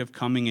the sake of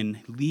coming and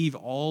leave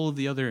all of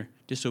the other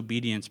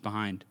disobedience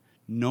behind.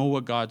 Know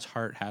what God's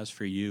heart has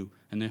for you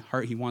and the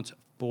heart he wants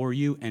for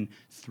you and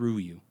through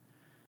you.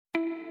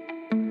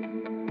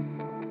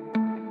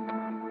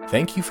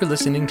 Thank you for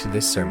listening to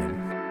this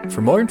sermon.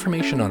 For more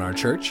information on our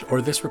church or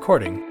this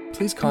recording,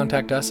 please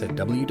contact us at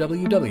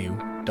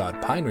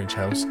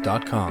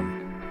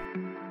www.pineridgehouse.com.